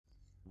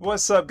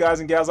What's up,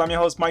 guys and gals? I'm your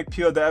host Mike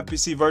Peel of the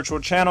FBC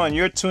Virtual Channel, and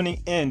you're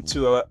tuning in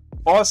to an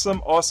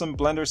awesome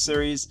Blender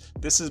series.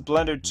 This is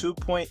Blender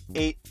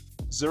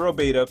 2.80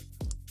 beta,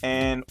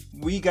 and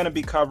we're going to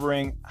be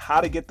covering how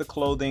to get the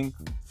clothing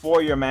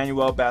for your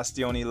Manuel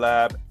Bastioni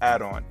Lab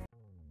add-on.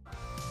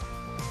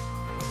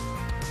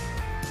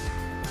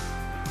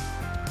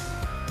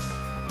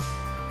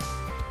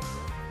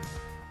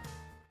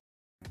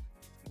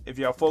 If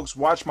y'all folks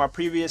watched my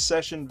previous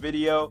session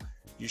video,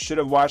 you should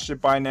have watched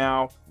it by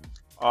now.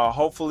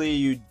 Hopefully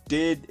you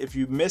did. If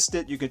you missed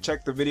it, you can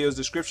check the video's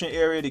description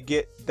area to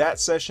get that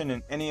session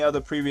and any other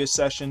previous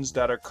sessions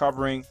that are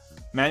covering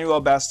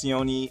Manuel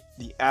Bastioni,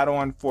 the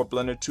add-on for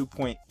Blender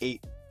 2.8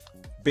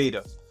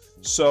 beta.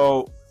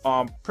 So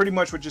pretty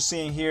much what you're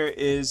seeing here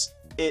is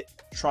it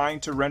trying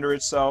to render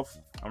itself.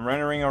 I'm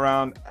rendering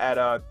around at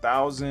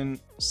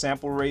 1,000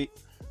 sample rate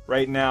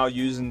right now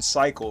using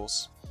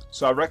cycles.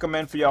 So I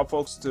recommend for y'all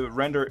folks to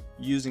render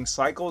using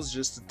cycles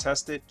just to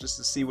test it, just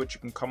to see what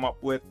you can come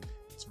up with.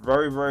 It's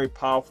very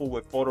powerful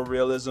with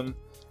photorealism,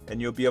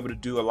 and you'll be able to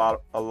do a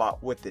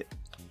lot with it.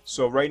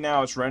 So right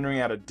now it's rendering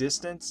at a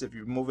distance. If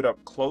you move it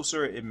up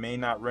closer, it may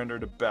not render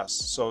the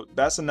best. So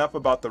that's enough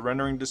about the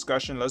rendering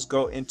discussion. Let's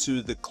go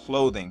into the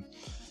clothing.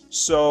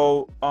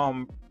 So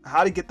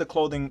how to get the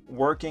clothing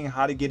working,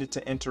 how to get it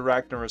to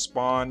interact and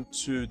respond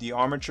to the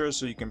armature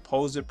so you can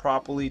pose it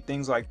properly,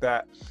 things like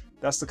that.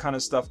 That's the kind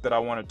of stuff that I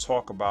want to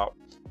talk about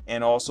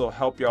and also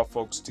help y'all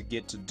folks to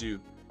get to do.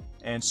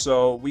 And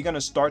so we're going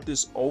to start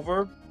this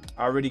over.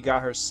 I already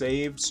got her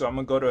saved, so I'm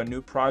going to go to a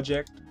new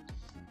project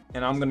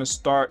and I'm going to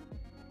start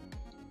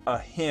a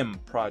him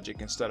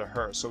project instead of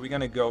her. So we're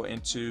going to go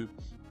into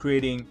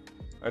creating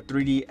a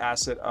 3D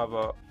asset of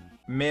a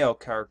male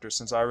character,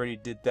 since I already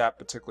did that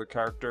particular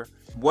character.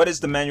 What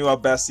is the Manuel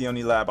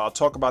Bastioni Lab? I'll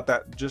talk about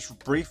that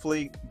just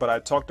briefly, but I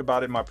talked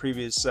about it in my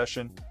previous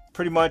session.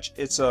 Pretty much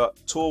it's a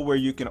tool where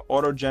you can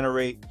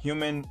auto-generate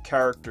human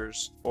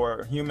characters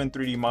or human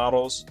 3D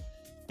models.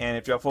 And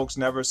if y'all folks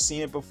never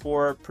seen it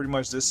before, pretty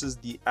much this is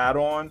the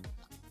add-on.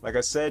 Like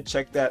I said,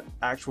 check that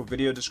actual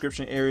video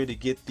description area to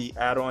get the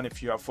add-on.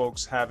 If y'all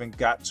folks haven't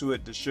got to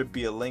it, there should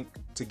be a link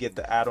to get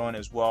the add-on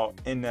as well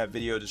in that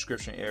video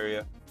description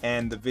area,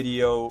 and the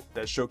video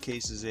that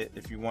showcases it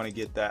if you want to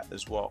get that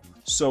as well.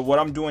 So what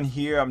I'm doing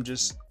here, I'm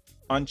just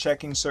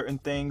unchecking certain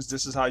things.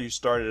 This is how you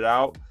start it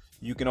out.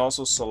 You can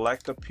also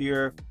select up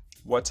here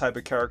what type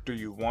of character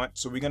you want.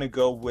 So we're going to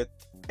go with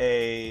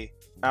a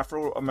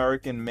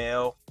Afro-American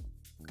male.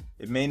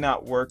 It may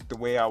not work the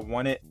way I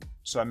want it,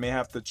 so I may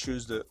have to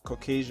choose the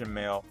Caucasian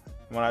male.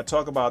 When I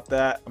talk about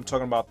that, I'm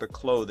talking about the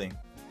clothing.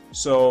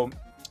 So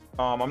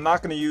I'm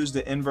not going to use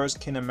the inverse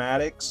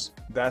kinematics.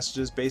 That's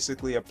just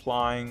basically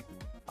applying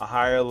a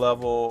higher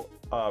level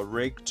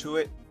rig to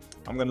it.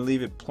 I'm going to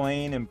leave it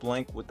plain and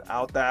blank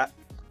without that,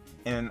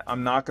 and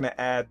I'm not going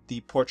to add the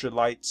portrait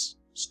lights,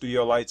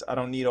 studio lights. I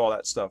don't need all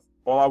that stuff.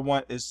 All I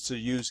want is to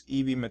use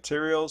EV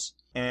materials,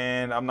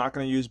 and I'm not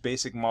going to use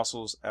basic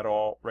muscles at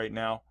all right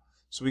now.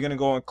 So we're going to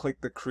go and click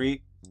the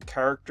create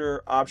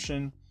character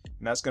option,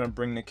 and that's going to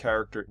bring the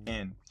character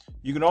in.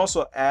 You can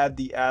also add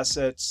the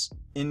assets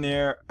in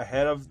there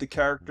ahead of the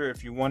character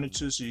if you wanted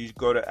to, so you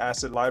go to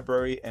asset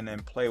library and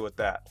then play with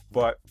that.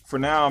 But for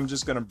now, I'm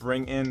just going to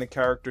bring in the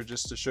character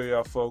just to show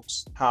y'all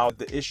folks how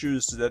the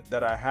issues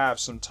that I have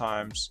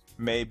sometimes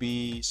may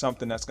be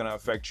something that's going to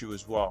affect you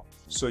as well.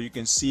 So you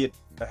can see it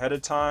ahead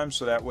of time,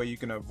 so that way you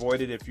can avoid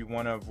it if you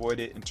want to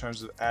avoid it in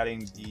terms of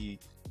adding the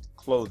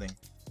clothing.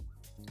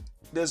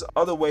 There's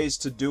other ways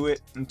to do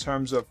it in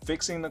terms of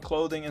fixing the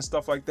clothing and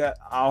stuff like that.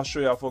 I'll show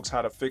y'all folks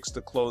how to fix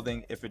the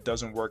clothing if it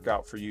doesn't work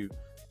out for you.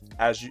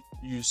 As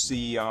you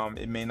see,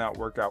 it may not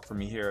work out for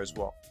me here as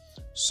well.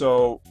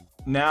 So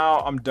now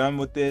I'm done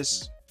with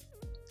this.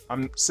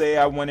 Say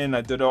I went in,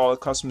 I did all the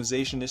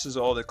customization. This is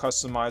all the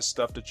customized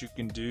stuff that you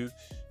can do.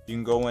 You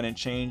can go in and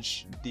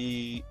change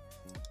the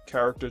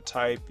character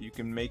type. You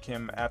can make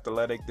him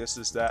athletic, this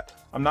is that.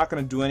 I'm not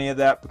going to do any of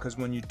that, because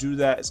when you do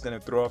that, it's going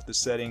to throw off the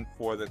setting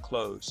for the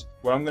clothes.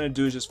 What I'm going to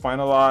do is just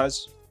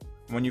finalize.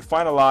 When you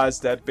finalize,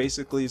 that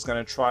basically is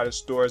going to try to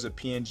store as a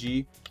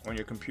PNG on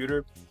your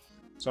computer.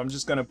 So I'm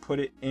just going to put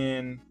it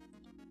in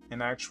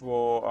an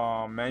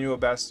actual Manuel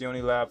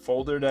Bastioni Lab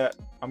folder that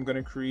I'm going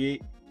to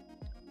create,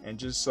 and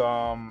just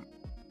I'll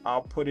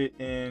put it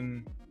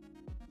in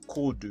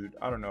Cool Dude.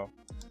 I don't know,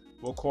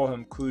 we'll call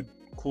him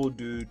Cool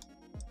Dude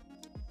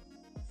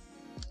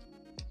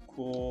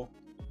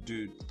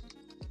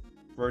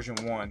version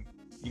 1.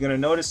 You're gonna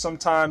notice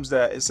sometimes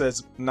that it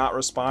says not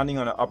responding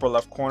on the upper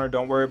left corner.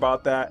 Don't worry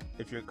about that.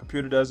 If your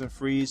computer doesn't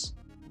freeze,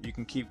 you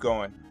can keep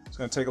going. It's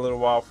gonna take a little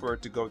while for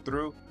it to go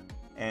through,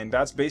 and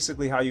that's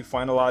basically how you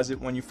finalize it.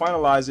 When you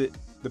finalize it,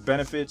 the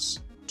benefits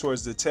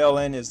towards the tail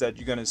end is that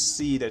you're gonna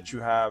see that you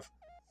have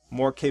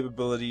more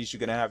capabilities.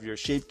 You're gonna have your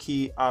shape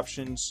key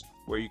options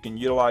where you can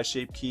utilize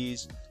shape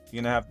keys.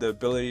 You're gonna have the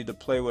ability to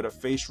play with a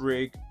face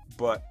rig,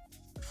 but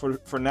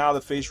for now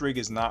the face rig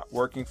is not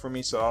working for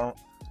me, so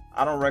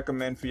I don't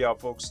recommend for y'all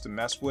folks to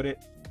mess with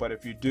it. But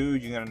if you do,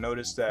 you're gonna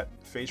notice that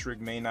face rig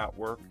may not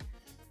work.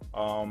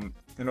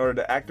 in order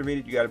to activate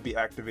it, you got to be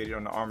activated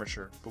on the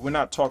armature. But we're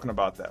not talking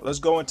about that. Let's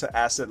go into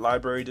asset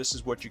library. This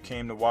is what you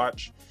came to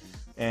watch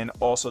and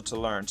also to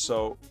learn.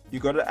 So you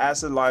go to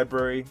asset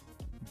library.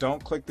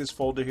 Don't click this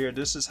folder here.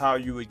 This is how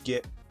you would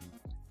get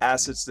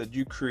assets that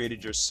you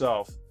created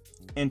yourself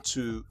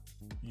into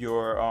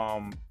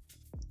your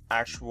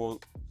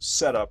actual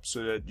setup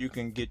so that you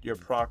can get your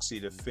proxy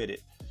to fit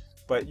it.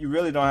 But you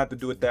really don't have to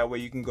do it that way.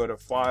 You can go to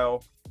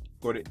file,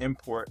 go to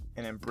import,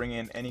 and then bring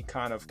in any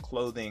kind of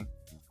clothing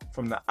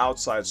from the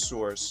outside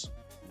source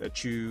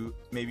that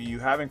maybe you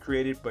haven't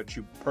created but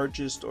you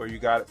purchased, or you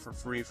got it for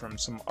free from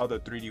some other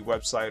 3D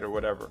website or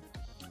whatever,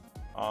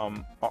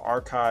 an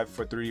archive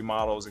for 3D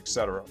models,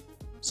 etc.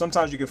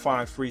 Sometimes you can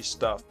find free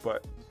stuff,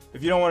 but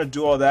if you don't want to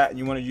do all that and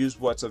you want to use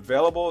what's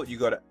available, you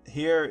go to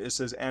here, it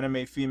says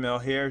animate female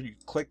hair, you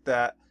click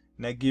that,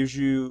 and that gives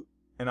you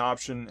an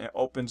option. It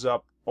opens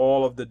up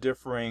all of the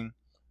differing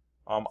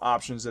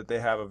options that they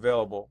have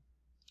available.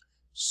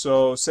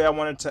 So say I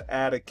wanted to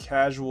add a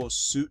casual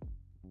suit,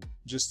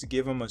 just to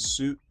give them a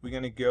suit. We're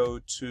going to go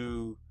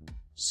to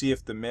see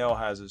if the male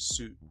has a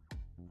suit.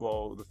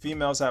 Well, the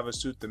females have a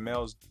suit, the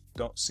males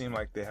don't seem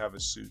like they have a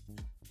suit.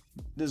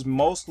 There's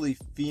mostly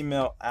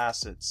female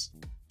assets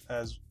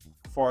as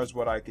far as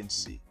what I can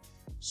see.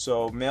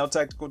 So male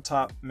tactical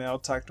top, male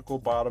tactical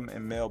bottom,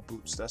 and male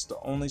boots. That's the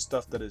only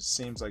stuff that it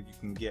seems like you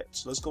can get.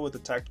 So let's go with the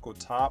tactical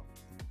top.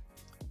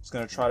 It's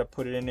going to try to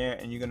put it in there,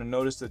 and you're going to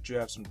notice that you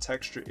have some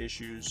texture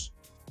issues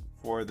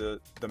for the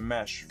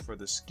mesh for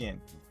the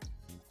skin.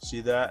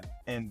 See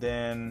that? And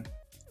then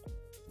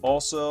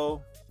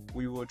also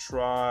we will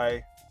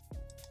try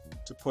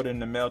to put in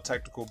the male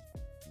tactical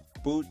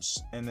boots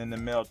and then the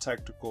male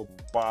tactical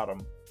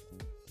bottom.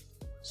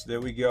 So there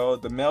we go.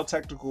 The male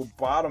tactical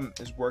bottom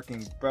is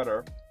working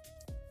better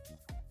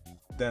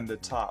than the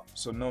top,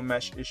 so no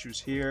mesh issues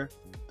here.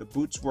 The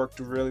boots worked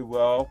really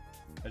well,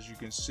 as you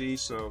can see.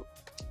 So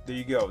there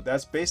you go.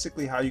 That's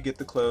basically how you get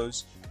the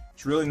clothes.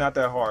 It's really not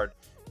that hard.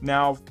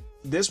 Now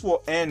this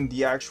will end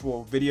the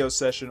actual video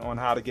session on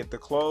how to get the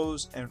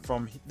clothes, and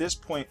from this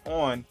point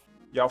on,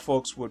 y'all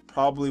folks would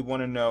probably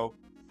want to know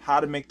how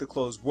to make the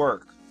clothes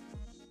work.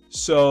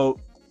 So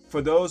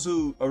for those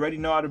who already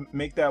know how to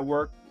make that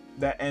work,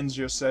 that ends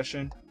your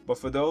session. But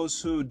for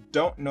those who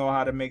don't know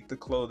how to make the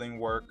clothing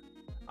work,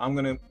 I'm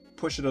gonna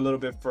push it a little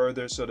bit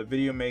further, so the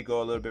video may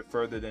go a little bit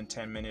further than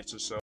 10 minutes or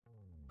so.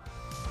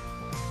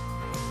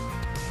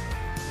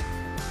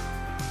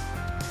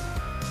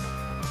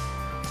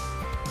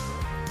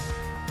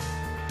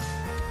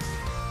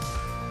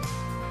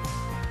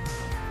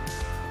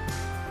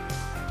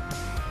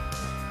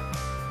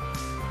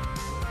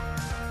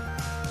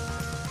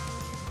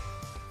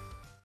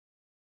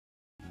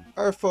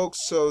 Alright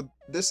folks, so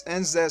this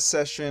ends that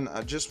session.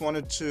 I just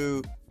wanted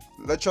to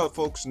let y'all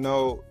folks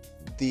know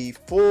the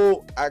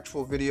full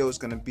actual video is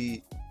going to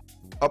be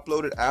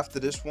uploaded after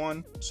this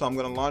one. So I'm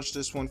going to launch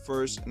this one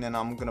first, and then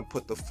I'm going to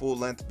put the full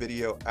length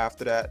video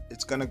after that.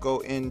 It's going to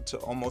go into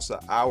almost an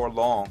hour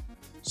long.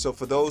 So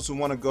for those who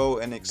want to go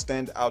and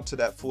extend out to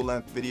that full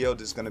length video,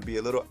 there's going to be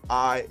a little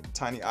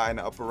tiny eye in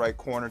the upper right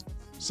corner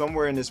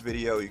somewhere in this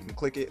video. You can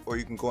click it, or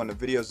you can go in the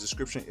video's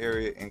description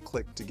area and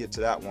click to get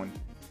to that one,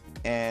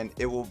 and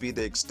it will be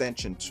the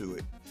extension to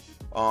it.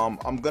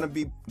 I'm gonna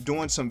be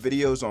doing some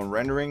videos on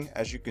rendering.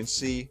 As you can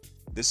see,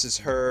 this is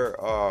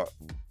her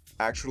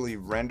actually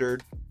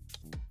rendered,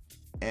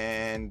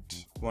 and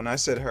when I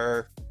said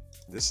her,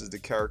 this is the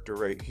character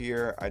right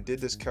here. I did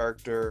this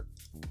character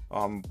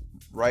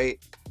right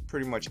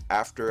pretty much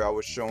after I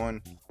was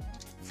showing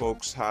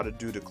folks how to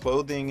do the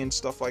clothing and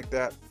stuff like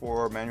that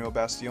for Manuel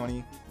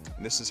Bastioni,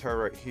 and this is her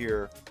right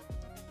here.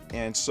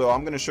 And so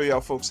I'm going to show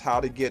y'all folks how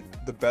to get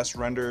the best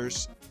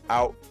renders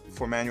out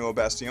for Manuel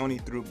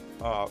Bastioni through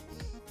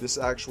this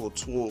actual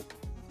tool,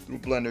 through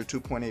Blender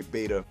 2.8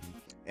 beta,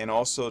 and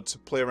also to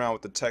play around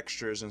with the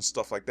textures and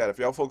stuff like that. If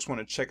y'all folks want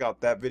to check out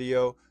that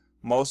video,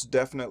 most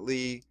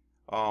definitely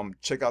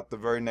check out the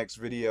very next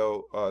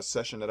video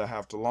session that I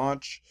have to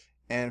launch.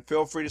 And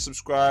feel free to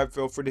subscribe,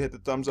 feel free to hit the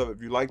thumbs up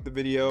if you like the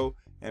video,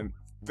 and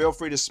feel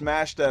free to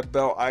smash that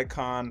bell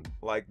icon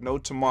like no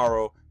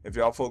tomorrow if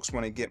y'all folks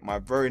want to get my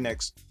very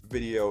next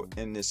video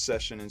in this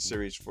session and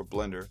series for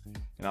Blender.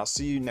 And I'll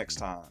see you next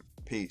time.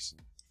 Peace.